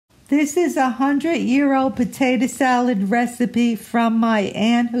This is a 100-year-old potato salad recipe from my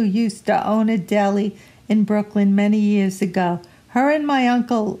aunt who used to own a deli in Brooklyn many years ago. Her and my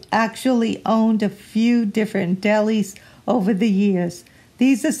uncle actually owned a few different delis over the years.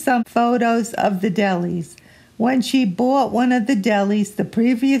 These are some photos of the delis. When she bought one of the delis, the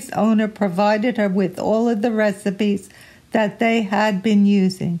previous owner provided her with all of the recipes that they had been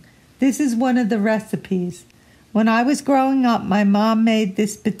using. This is one of the recipes. When I was growing up, my mom made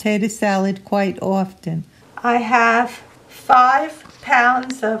this potato salad quite often. I have 5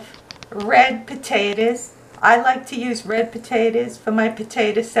 pounds of red potatoes. I like to use red potatoes for my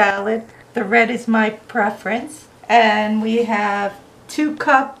potato salad. The red is my preference. And we have 2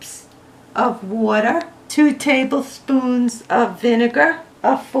 cups of water, 2 tablespoons of vinegar,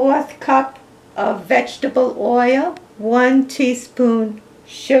 a 1/4 cup of vegetable oil, 1 teaspoon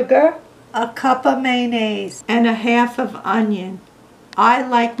sugar, a cup of mayonnaise, and a 1/2 of onion. I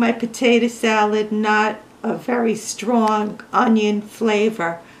like my potato salad not a very strong onion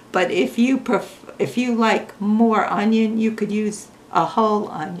flavor, but if you like more onion, you could use a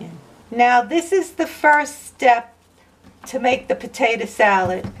whole onion. Now this is the first step to make the potato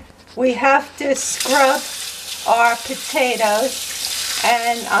salad. We have to scrub our potatoes,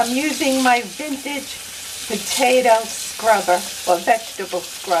 and I'm using my vintage potato scrubber or vegetable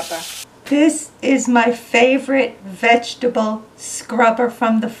scrubber. This is my favorite vegetable scrubber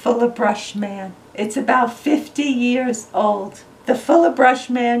from the Fuller Brush Man. It's about 50 years old. The Fuller Brush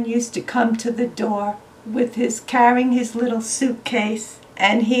Man used to come to the door with carrying his little suitcase,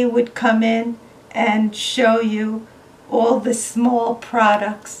 and he would come in and show you all the small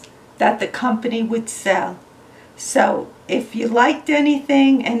products that the company would sell. So if you liked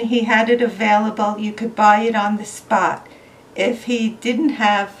anything and he had it available, you could buy it on the spot. If he didn't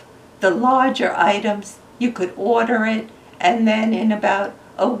have the larger items, you could order it, and then in about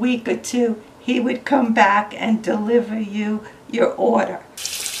a week or 2, he would come back and deliver you your order.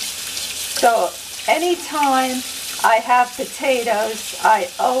 So anytime I have potatoes, I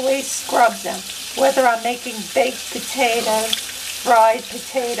always scrub them. Whether I'm making baked potatoes, fried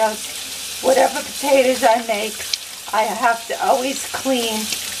potatoes, whatever potatoes I make, I have to always clean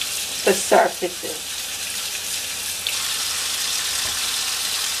the surfaces.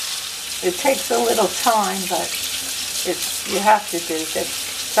 It takes a little time, but you have to do that.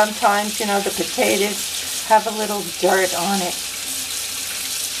 Sometimes, the potatoes have a little dirt on it.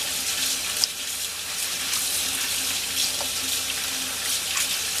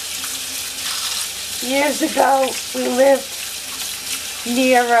 Years ago, we lived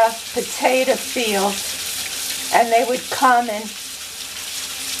near a potato field, and they would come and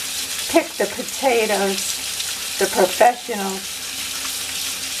pick the potatoes, the professionals.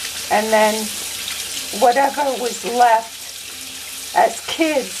 And then whatever was left, as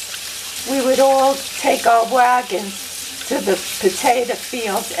kids, we would all take our wagons to the potato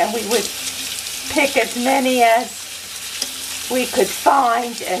field, and we would pick as many as we could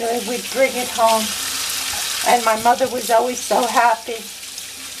find, and we would bring it home. And my mother was always so happy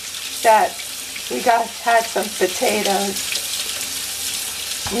that we had some potatoes.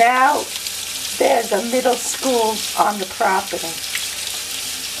 Now there's a middle school on the property.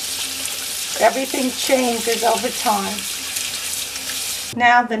 Everything changes over time.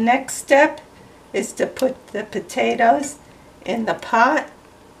 Now the next step is to put the potatoes in the pot,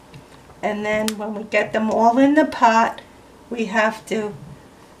 and then when we get them all in the pot, we have to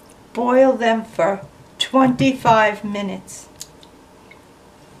boil them for 25 minutes.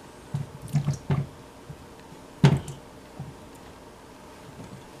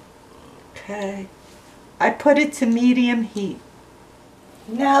 Okay, I put it to medium heat.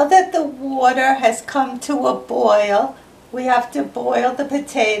 Now that the water has come to a boil, we have to boil the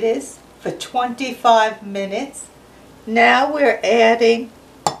potatoes for 25 minutes. Now we're adding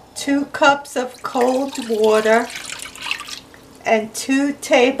 2 cups of cold water and 2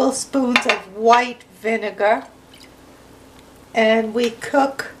 tablespoons of white vinegar. And we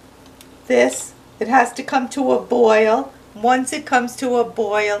cook this. It has to come to a boil. Once it comes to a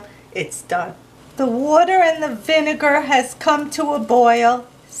boil, it's done. The water and the vinegar has come to a boil,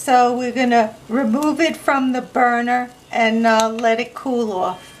 so we're going to remove it from the burner and let it cool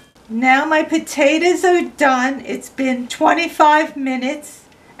off. Now my potatoes are done. It's been 25 minutes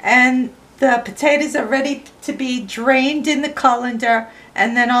and the potatoes are ready to be drained in the colander,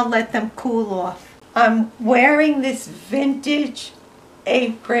 and then I'll let them cool off. I'm wearing this vintage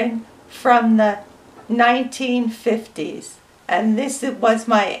apron from the 1950s, and this was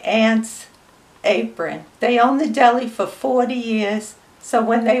my aunt's apron. They owned the deli for 40 years, so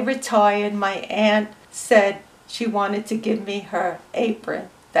when they retired, my aunt said she wanted to give me her apron.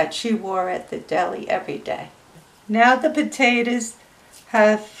 that she wore at the deli every day. Now the potatoes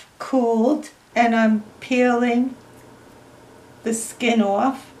have cooled and I'm peeling the skin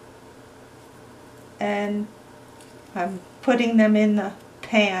off and I'm putting them in the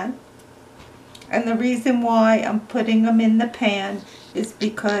pan. And the reason why I'm putting them in the pan is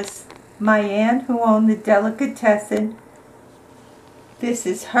because my aunt who owned the delicatessen, this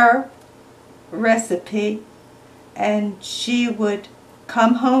is her recipe, and she would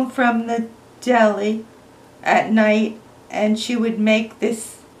come home from the deli at night and she would make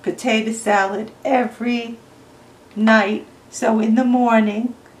this potato salad every night. So in the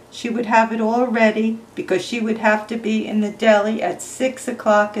morning she would have it all ready because she would have to be in the deli at 6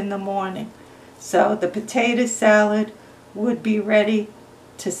 o'clock in the morning. So the potato salad would be ready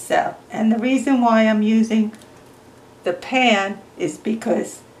to sell. And the reason why I'm using the pan is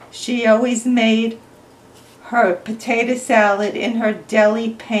because she always made her potato salad in her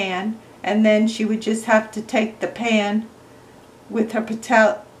deli pan, and then she would just have to take the pan with her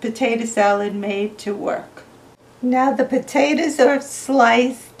potato salad made to work. Now the potatoes are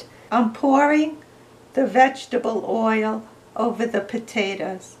sliced. I'm pouring the vegetable oil over the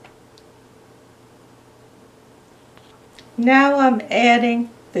potatoes. Now I'm adding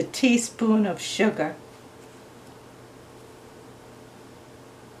the teaspoon of sugar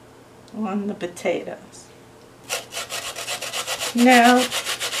on the potatoes. Now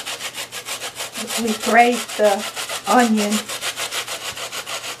we grate the onion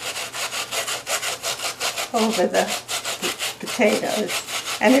over the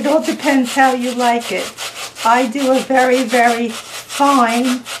potatoes, and it all depends how you like it. I do a very, very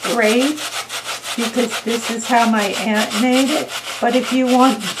fine grate because this is how my aunt made it, but if you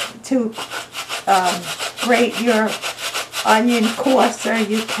want to grate your onion coarser,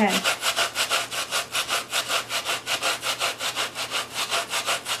 you can.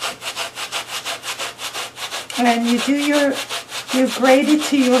 And you grate it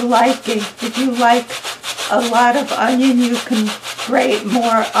to your liking. If you like a lot of onion, you can grate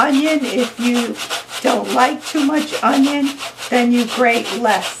more onion. If you don't like too much onion, then you grate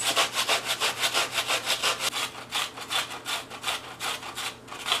less.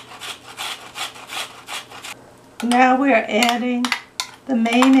 Now we're adding the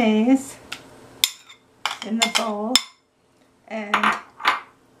mayonnaise in the bowl, and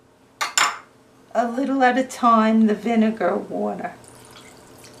a little at a time the vinegar water.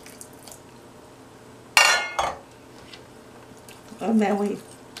 And then we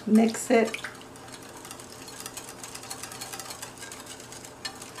mix it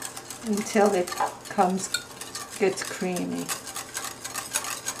until it gets creamy.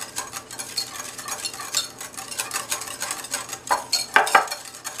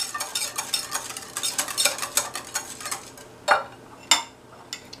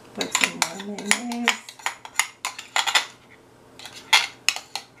 Put some more mayonnaise.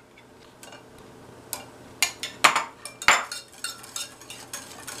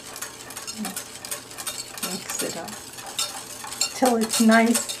 Mix it up till it's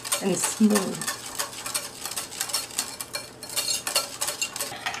nice and smooth.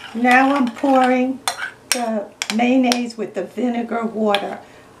 Now I'm pouring the mayonnaise with the vinegar water.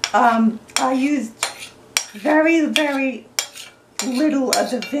 I used very, very little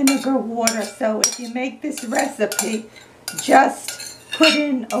of the vinegar water, so if you make this recipe, just put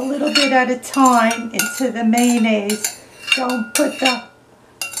in a little bit at a time into the mayonnaise. Don't put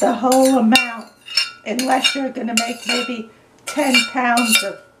the whole amount unless you're going to make maybe 10 pounds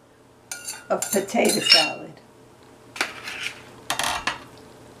of potato salad.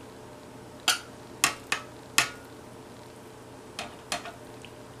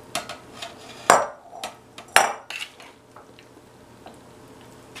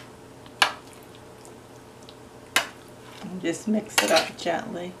 And just mix it up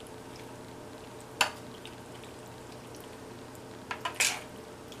gently.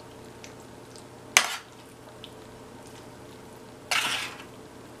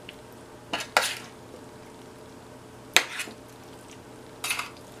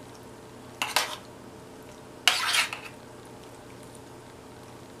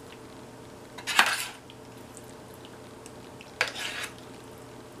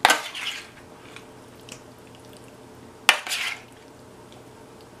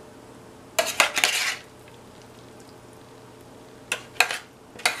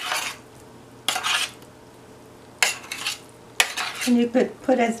 And you could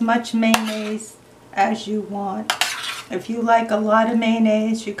put as much mayonnaise as you want. If you like a lot of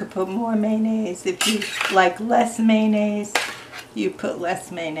mayonnaise, you could put more mayonnaise. If you like less mayonnaise, you put less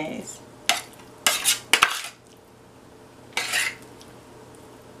mayonnaise.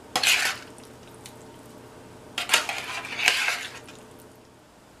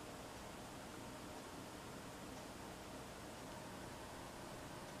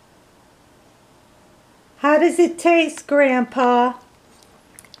 How does it taste, Grandpa?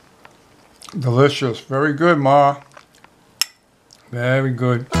 Delicious. Very good, Ma. Very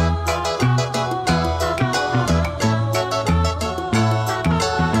good.